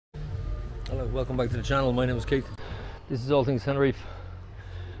Hello, welcome back to the channel. My name is Keith. This is All Things Tenerife.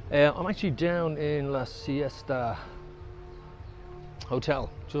 I'm actually down in La Siesta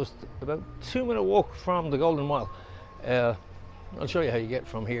Hotel, just about 2-minute walk from the Golden Mile. I'll show you how you get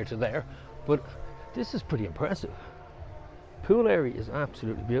from here to there, but this is pretty impressive. Pool area is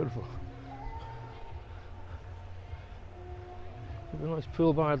absolutely beautiful. There's a nice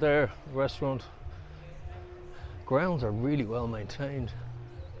pool bar there, restaurant. Grounds are really well maintained.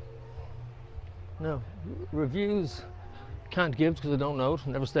 Now, reviews can't give because I don't know it,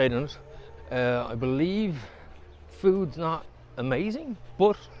 never stayed in it. I believe food's not amazing,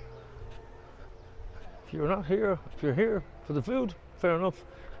 but if you're here for the food, fair enough,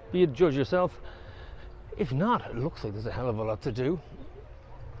 be a judge yourself. If not, it looks like there's a hell of a lot to do.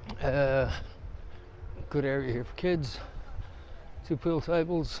 Good area here for kids, 2 pool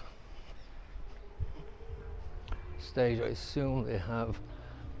tables. Stage, I assume they have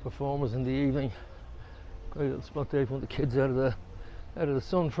performers in the evening. Great little spot there if you want the kids out of the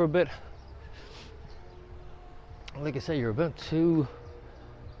sun for a bit. Like I say, you're about 2-3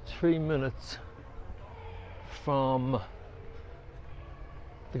 minutes from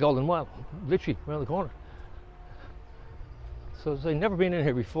the Golden Mile, literally around the corner. So I've never been in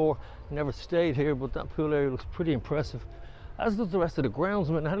here before, never stayed here, but that pool area looks pretty impressive, as does the rest of the grounds.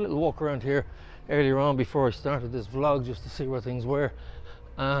 I mean, I had a little walk around here earlier on before I started this vlog just to see where things were,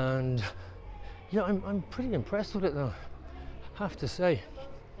 and yeah, I'm pretty impressed with it now, I have to say.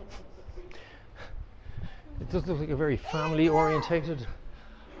 It does look like a very family orientated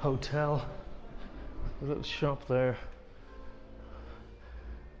hotel. A little shop there,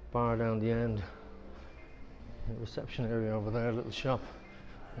 bar down the end, the reception area over there, a little shop,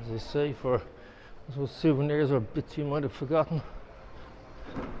 as I say, for I suppose souvenirs or bits you might have forgotten.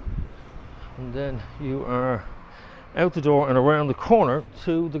 And then you are out the door and around the corner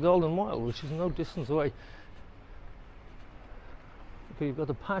to the Golden Mile, which is no distance away. Okay, you've got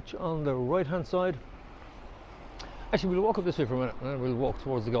the patch on the right hand side. Actually, we'll walk up this way for a minute and then we'll walk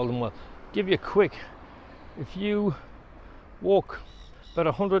towards the Golden Mile. Give you a quick, if you walk about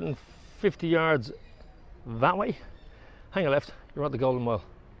 150 yards that way, hang a left, you're at the Golden Mile.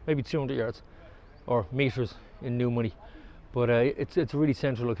 Maybe 200 yards or meters in new money, but it's a really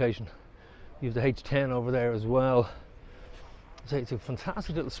central location. You have the H10 over there as well. So it's a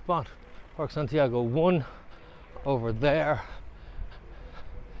fantastic little spot. Park Santiago 1 over there,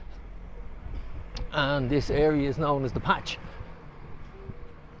 and this area is known as the Patch.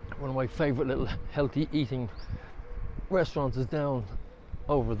 One of my favorite little healthy eating restaurants is down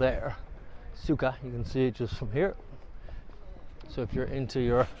over there. Suka, you can see it just from here. So if you're into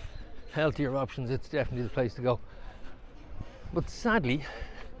your healthier options, it's definitely the place to go. But sadly,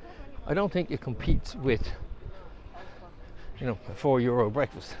 I don't think it competes with, you know, a €4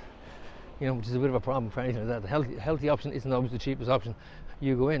 breakfast, you know, which is a bit of a problem for anything like that. The healthy option isn't always the cheapest option.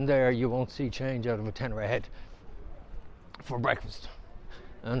 You go in there, you won't see change out of a tenner a head for breakfast,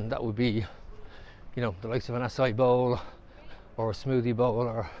 and that would be, you know, the likes of an acai bowl or a smoothie bowl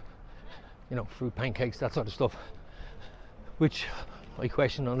or, you know, fruit pancakes, that sort of stuff, which I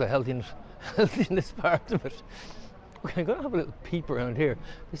question on the healthiness part of it. Okay, I'm going to have a little peep around here.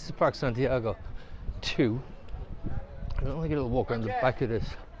 This is Park Santiago 2. I'm going to get a little walk around the back of this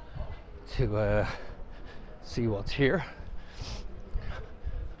to see what's here.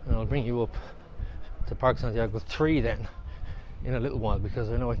 And I'll bring you up to Park Santiago 3 then in a little while,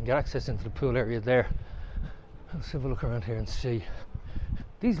 because I know I can get access into the pool area there. Let's have a look around here and see.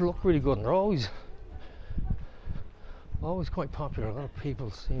 These look really good, and they're always quite popular. A lot of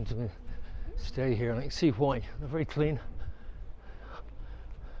people seem to stay here, and I can see why. They're very clean,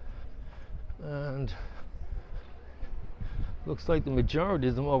 and looks like the majority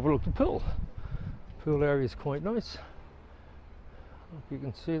of them overlook the pool. Pool area is quite nice. Hope you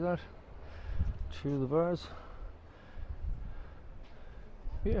can see that through the bars.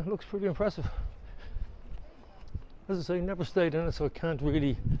 Yeah, it looks pretty impressive. As I say, never stayed in it, so I can't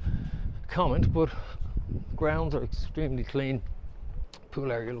really comment, but grounds are extremely clean.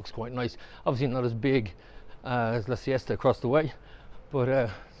 Pool area looks quite nice. Obviously not as big as La Siesta across the way, but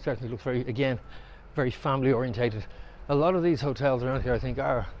certainly looks very family orientated. A lot of these hotels around here, I think,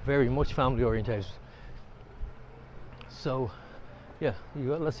 are very much family orientated. So yeah, you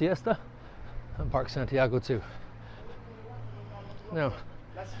got La Siesta and Park Santiago too. Now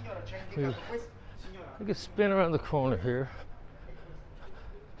we'll take a spin around the corner here.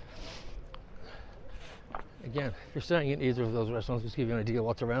 Again, if you're staying in either of those restaurants, just to give you an idea of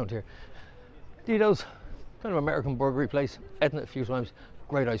what's around here. Dito's, kind of American burgery place, eaten it a few times.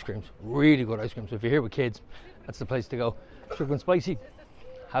 Great ice creams, really good ice creams. So if you're here with kids, that's the place to go. Sugar and spicy,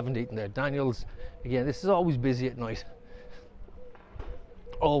 haven't eaten there. Daniel's, again, this is always busy at night.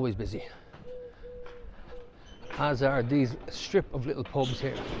 Always busy. As are these strip of little pubs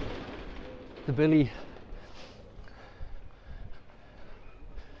here. The Billy.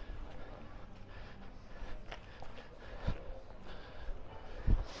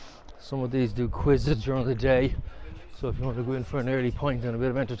 Some of these do quizzes during the day, so if you want to go in for an early pint and a bit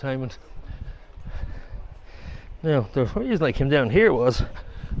of entertainment. Now, the reason I came down here was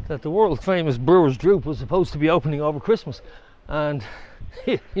that the world famous Brewer's Droop was supposed to be opening over Christmas, and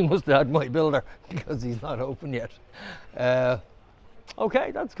he must have had my builder because he's not open yet.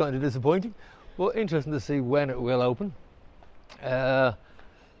 Okay, that's kind of disappointing, but interesting to see when it will open. I've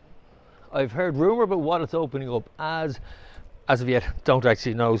heard rumour about what it's opening up as of yet. Don't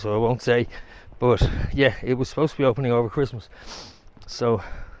actually know, so I won't say, but yeah, it was supposed to be opening over Christmas. So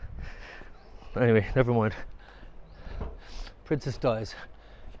anyway, never mind. Princess Di's,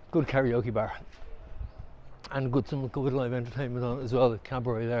 good karaoke bar, and some good live entertainment on it as well, the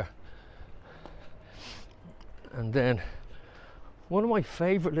cabaret there. And then one of my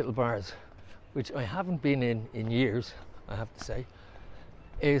favourite little bars, which I haven't been in years, I have to say,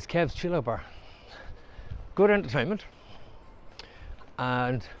 is Kev's Chill Out Bar. Good entertainment,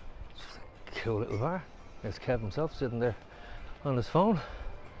 and just a cool little bar. There's Kev himself sitting there on his phone.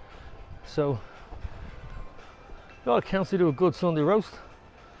 So all accounts, they do a good Sunday roast,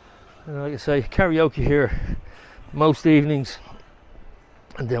 and like I say, karaoke here most evenings,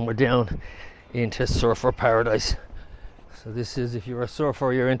 and then we're down into Surfer Paradise. So this is, if you're a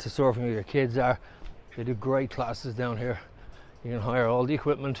surfer, you're into surfing, or your kids are, they do great classes down here. You can hire all the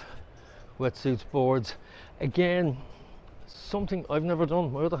equipment, wetsuits, boards. Again, something I've never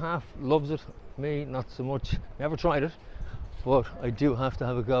done. My other half loves it, me not so much. Never tried it, but I do have to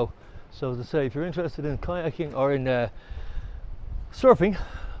have a go. So as I say, if you're interested in kayaking or in surfing,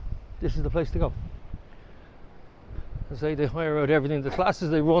 this is the place to go. As I say, they hire out everything. The classes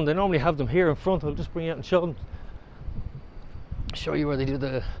they run, they normally have them here in front. I'll just bring you out and show them. Show you where they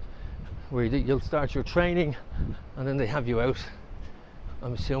do you'll start your training, and then they have you out.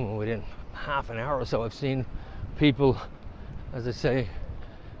 I'm assuming within half an hour or so. I've seen people, as I say,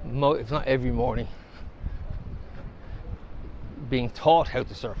 if not every morning, being taught how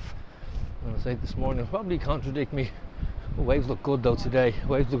to surf. And I say this morning, probably contradict me. The waves look good though today.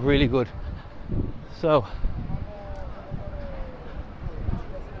 Waves look really good. So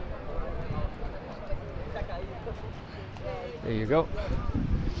there you go.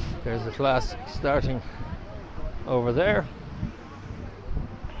 There's the class starting over there.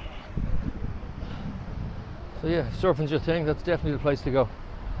 So yeah, if surfing's your thing, that's definitely the place to go.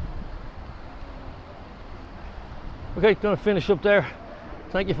 Okay, gonna finish up there.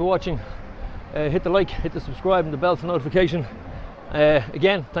 Thank you for watching. Hit the like, hit the subscribe and the bell for notification.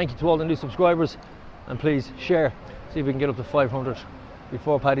 Again, thank you to all the new subscribers, and please share, see if we can get up to 500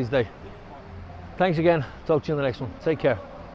 before Paddy's Day. Thanks again, talk to you in the next one. Take care.